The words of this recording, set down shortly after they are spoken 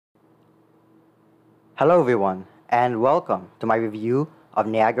Hello everyone, and welcome to my review of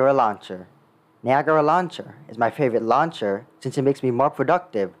Niagara Launcher. Niagara Launcher is my favorite launcher since it makes me more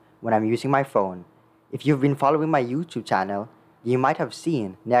productive when I'm using my phone. If you've been following my YouTube channel, you might have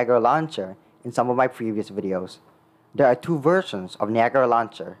seen Niagara Launcher in some of my previous videos. There are two versions of Niagara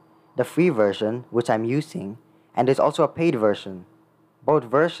Launcher, the free version, which I'm using, and there's also a paid version. Both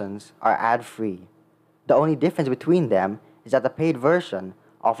versions are ad-free. The only difference between them is that the paid version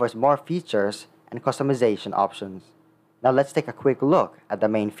offers more features and customization options. Now let's take a quick look at the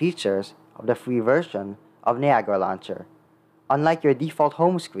main features of the free version of Niagara Launcher. Unlike your default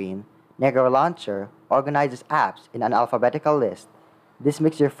home screen, Niagara Launcher organizes apps in an alphabetical list. This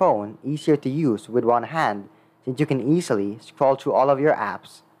makes your phone easier to use with one hand since you can easily scroll through all of your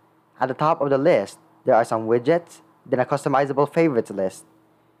apps. At the top of the list, there are some widgets, then a customizable favorites list.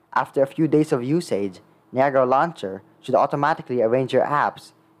 After a few days of usage, Niagara Launcher should automatically arrange your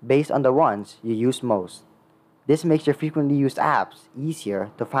apps based on the ones you use most. This makes your frequently used apps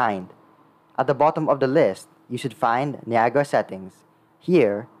easier to find. At the bottom of the list, you should find Niagara Settings.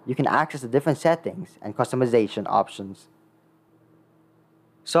 Here, you can access the different settings and customization options.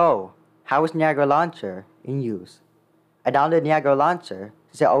 So, how is Niagara Launcher in use? I downloaded Niagara Launcher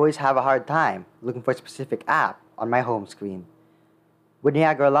since I always have a hard time looking for a specific app on my home screen. With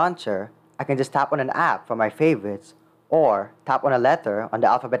Niagara Launcher, I can just tap on an app from my favorites or tap on a letter on the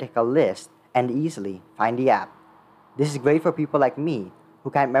alphabetical list and easily find the app. This is great for people like me who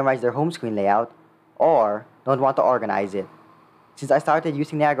can't memorize their home screen layout or don't want to organize it. Since I started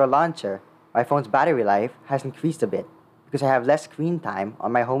using Niagara Launcher, my phone's battery life has increased a bit because I have less screen time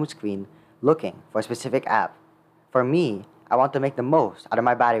on my home screen looking for a specific app. For me, I want to make the most out of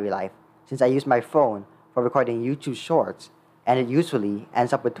my battery life since I use my phone for recording YouTube shorts and it usually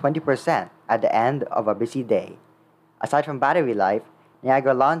ends up with 20% at the end of a busy day. Aside from battery life,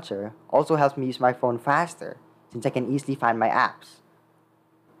 Niagara Launcher also helps me use my phone faster since I can easily find my apps.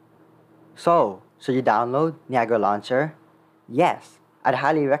 So, should you download Niagara Launcher? Yes, I'd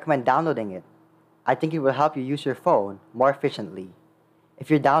highly recommend downloading it. I think it will help you use your phone more efficiently. If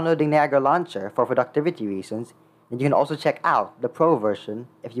you're downloading Niagara Launcher for productivity reasons, then you can also check out the Pro version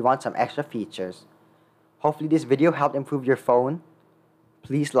if you want some extra features. Hopefully this video helped improve your phone.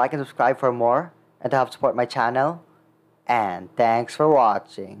 Please like and subscribe for more and to help support my channel. And thanks for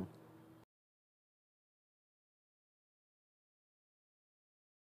watching.